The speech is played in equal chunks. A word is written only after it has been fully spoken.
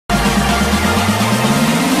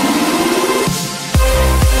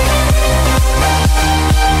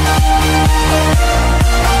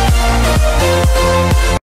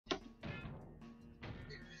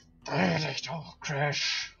Dreh dich doch,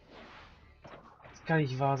 Crash! Das kann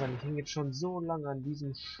nicht wahr sein. Ich hänge jetzt schon so lange an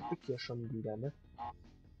diesem Stück hier schon wieder, ne?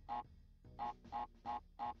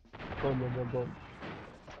 Bum, bum, bum, bum.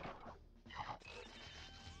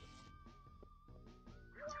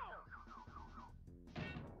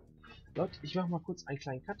 Leute, ich mache mal kurz einen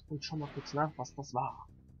kleinen Cut und schau mal kurz nach, was das war.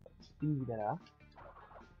 Ich bin wieder da.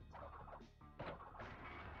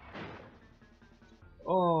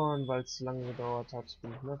 Und weil es lange gedauert hat,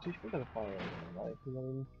 bin ich natürlich runtergefallen, weil ich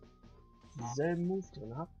wieder denselben Move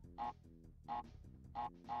drin habe.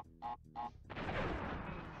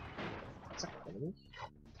 Zack, bin ich.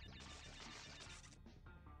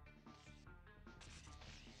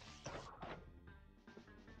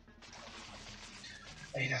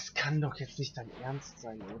 Ey, das kann doch jetzt nicht dein Ernst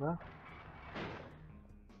sein, oder?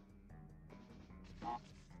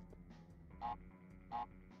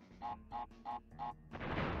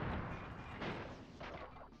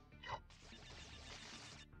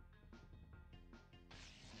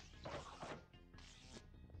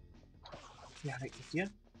 Ja, weg mit dir.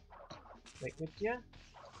 Weg mit dir.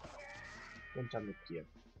 Runter mit dir.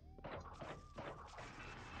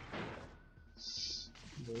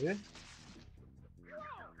 Nö.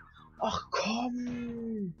 Ach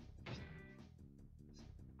komm!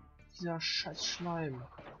 Dieser scheiß Schleim.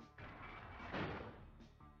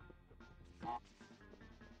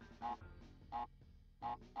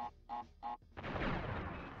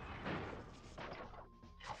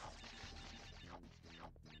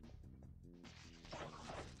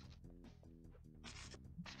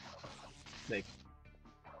 Weg.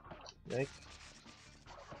 Weg.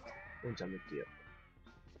 Runter mit dir.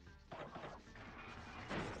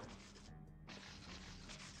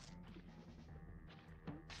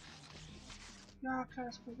 Ja, klar,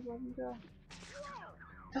 das kommt immer wieder.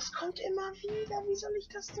 Das kommt immer wieder. Wie soll ich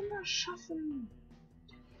das denn da schaffen?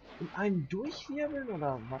 In einen durchwirbeln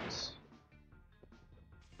oder was?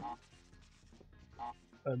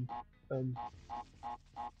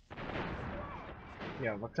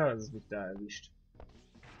 Ja, war klar, dass es mich da erwischt.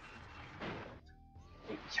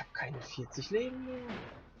 Ich habe keine 40 Leben mehr.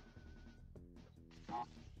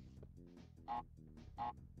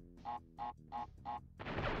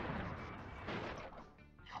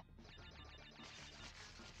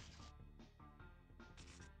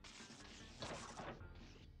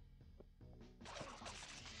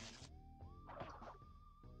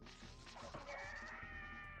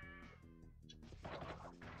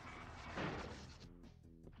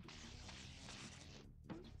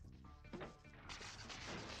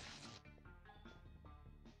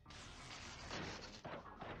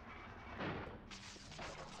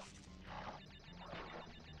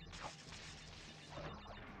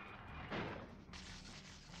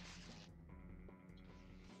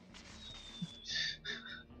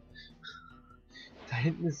 Da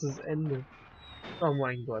hinten ist das Ende. Oh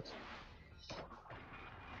mein Gott.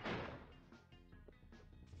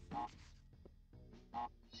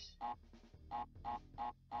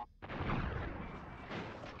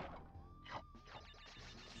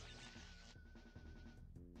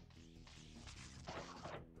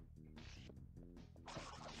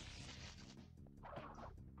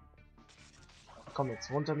 Komm jetzt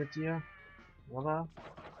runter mit dir. Oder?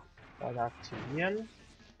 Weiter aktivieren.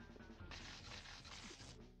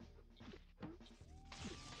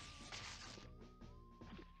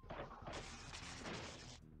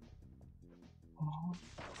 Oh.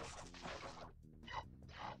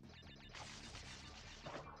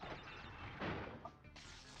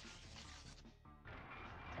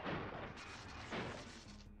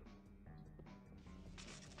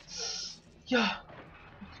 Ja,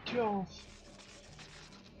 die Tür auf.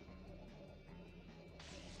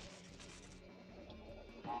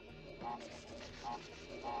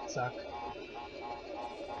 Zack.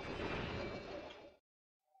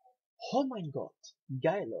 Oh mein Gott,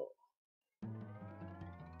 geilo.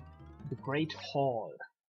 The Great Hall.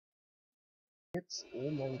 Jetzt,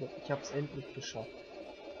 oh mein Gott, ich hab's endlich geschafft.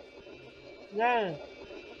 Ja.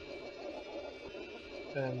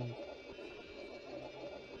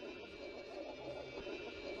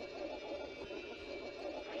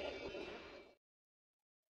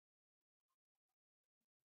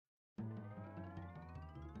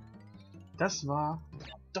 Das war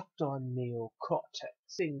Dr. Neo Cortex.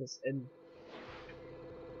 Gegen das Ende.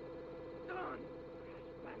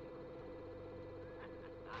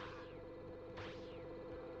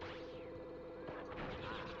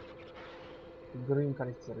 Den grünen kann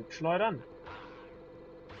ich zurückschleudern.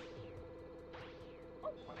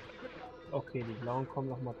 Okay, die blauen kommen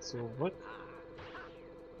nochmal zurück.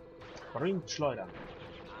 Grün schleudern.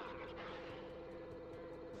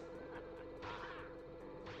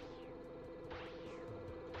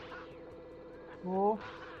 Oh.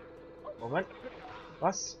 Moment.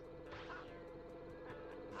 Was?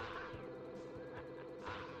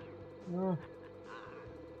 Ja.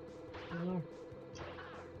 Ja.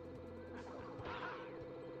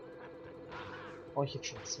 Brauche ich jetzt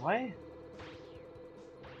schon 2?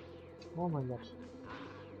 Oh mein Gott.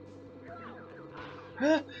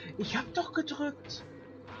 Hä? Ich hab doch gedrückt!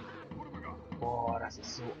 Boah, das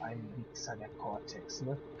ist so ein Wichser, der Cortex,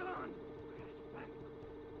 ne?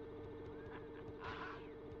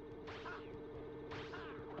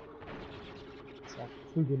 Das war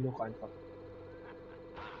früh genug einfach.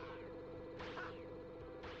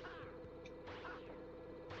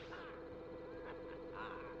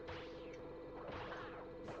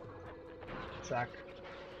 Zack.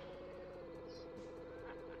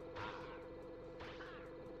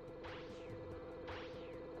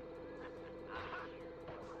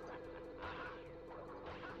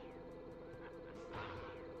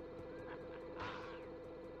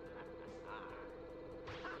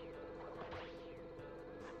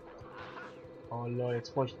 Oh Leute,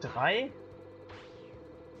 jetzt brauche ich 3.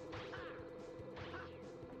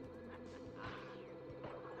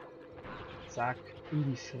 Zack, in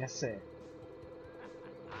die Fresse.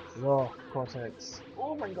 So, Cortex.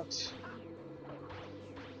 Oh mein Gott.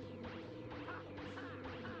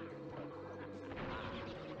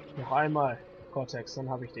 Noch einmal, Cortex, dann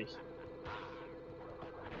habe ich dich.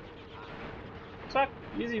 Zack,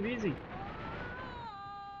 easy, easy.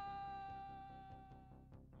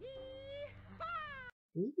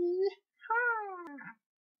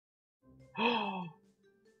 Oh.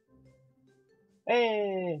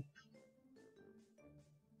 Hey.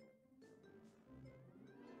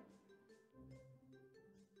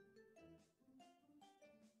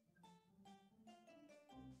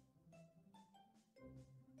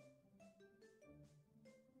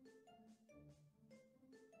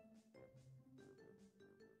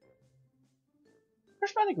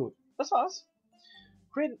 Bandicoot. Das war's.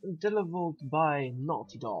 Created and delivered by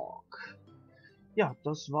Naughty Dog. Ja,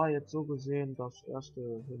 das war jetzt so gesehen das erste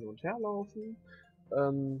Hin- und Herlaufen.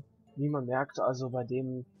 Wie man merkt, also bei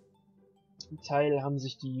dem Teil haben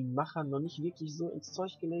sich die Macher noch nicht wirklich so ins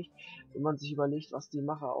Zeug gelegt. Wenn man sich überlegt, was die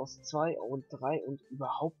Macher aus 2 und 3 und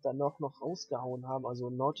überhaupt dann noch rausgehauen haben. Also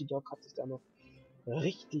Naughty Dog hat sich da noch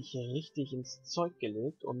richtig ins Zeug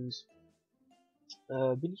gelegt und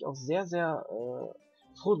bin ich auch sehr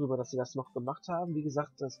froh darüber, dass sie das noch gemacht haben. Wie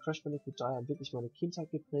gesagt, das Crash Bandicoot 3 hat wirklich meine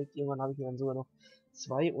Kindheit geprägt. Irgendwann habe ich mir dann sogar noch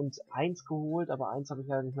 2 und 1 geholt, aber 1 habe ich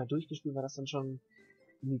leider nicht mehr durchgespielt, weil das dann schon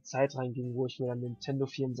in die Zeit reinging, wo ich mir dann Nintendo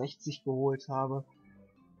 64 geholt habe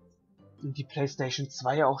und die PlayStation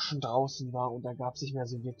 2 auch schon draußen war und da gab es nicht mehr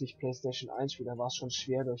so wirklich PlayStation 1 Spiele, da war es schon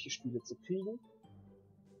schwer, solche Spiele zu kriegen.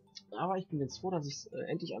 Aber ich bin jetzt froh, dass ich es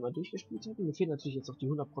endlich einmal durchgespielt habe. Mir fehlen natürlich jetzt noch die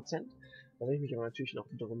 100%. Da werde ich mich aber natürlich noch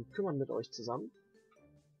darum kümmern mit euch zusammen.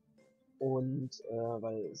 Und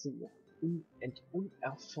weil es sind noch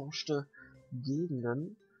unerforschte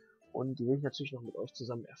Gegenden und die will ich natürlich noch mit euch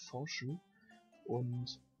zusammen erforschen.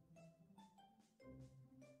 Und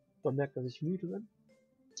man merkt, dass ich müde bin.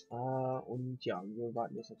 Und ja, wir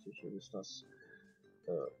warten jetzt natürlich hier, bis das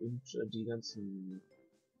die ganzen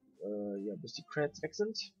ja, bis die Credits weg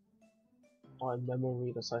sind. Oh, in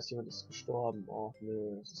Memory, das heißt, jemand ist gestorben. Oh,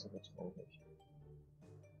 nö, das ist aber traurig.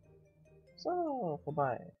 So,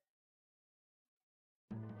 vorbei.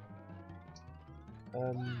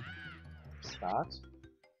 Start.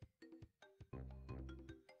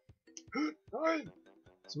 Nein!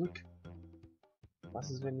 Zurück.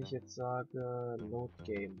 Was ist, wenn ich jetzt sage Load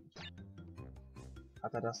Game?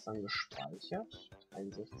 Hat er das dann gespeichert?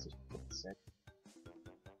 63%.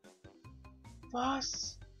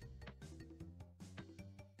 Was?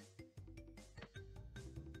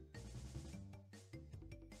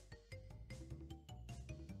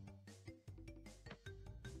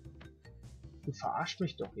 Du verarscht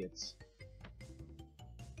mich doch jetzt.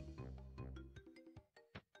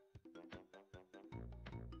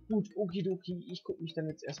 Gut, okidoki, ich gucke mich dann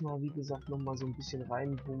jetzt erstmal, wie gesagt, nochmal so ein bisschen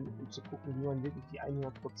rein, um zu gucken, wie man wirklich die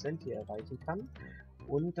 100% hier erreichen kann.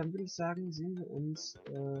 Und dann würde ich sagen, sehen wir uns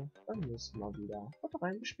beim nächsten Mal wieder. Haut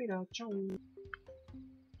rein, bis später, ciao.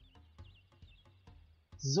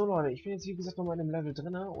 So Leute, ich bin jetzt wie gesagt nochmal in dem Level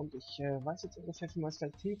drinne und ich weiß jetzt ungefähr, wie man es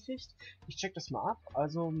gleich hinkriegt. Ich check das mal ab,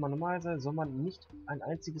 also normalerweise soll man nicht ein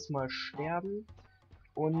einziges Mal sterben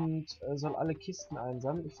und soll alle Kisten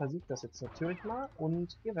einsammeln. Ich versuche das jetzt natürlich mal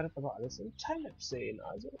und ihr werdet aber alles im Timelapse sehen,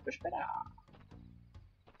 also bis später.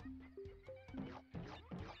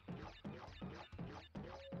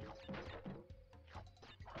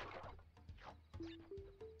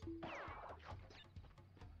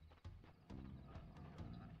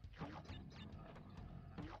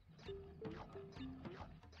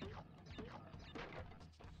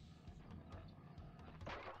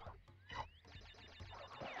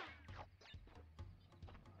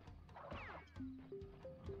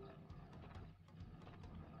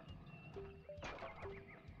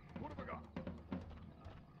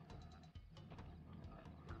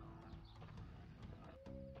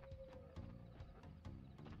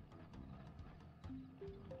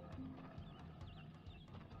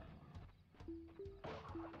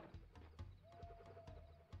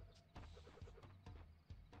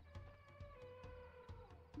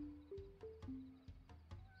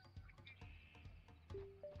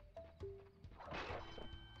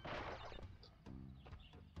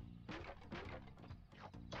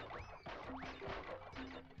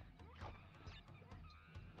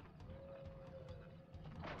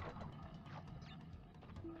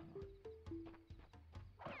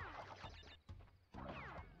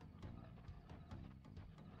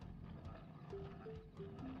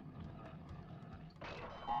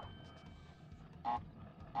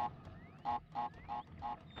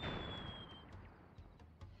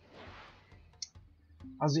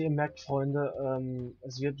 Also ihr merkt, Freunde,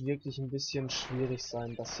 es wird wirklich ein bisschen schwierig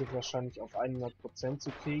sein, das hier wahrscheinlich auf 100%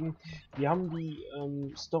 zu kriegen. Wir haben die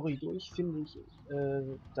Story durch, finde ich,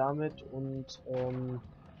 damit und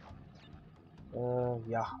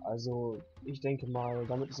ja, also ich denke mal,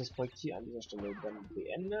 damit ist das Projekt hier an dieser Stelle dann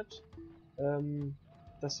beendet.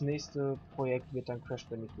 Das nächste Projekt wird dann Crash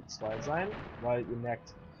Bandicoot 2 sein, weil ihr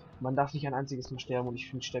merkt, man darf nicht ein einziges Mal sterben und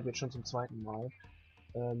ich sterbe jetzt schon zum zweiten Mal.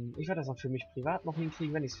 Ich werde das dann für mich privat noch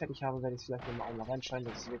hinkriegen. Wenn ich es fertig habe, werde ich es vielleicht nochmal einmal reinschreiben,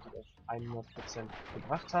 dass ich es wirklich auf 100%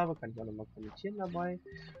 gebracht habe. Kann ich auch nochmal kommentieren dabei.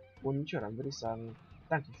 Und ja, dann würde ich sagen,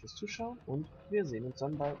 danke fürs Zuschauen und wir sehen uns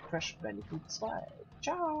dann bei Crash Bandicoot 2.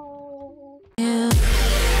 Ciao!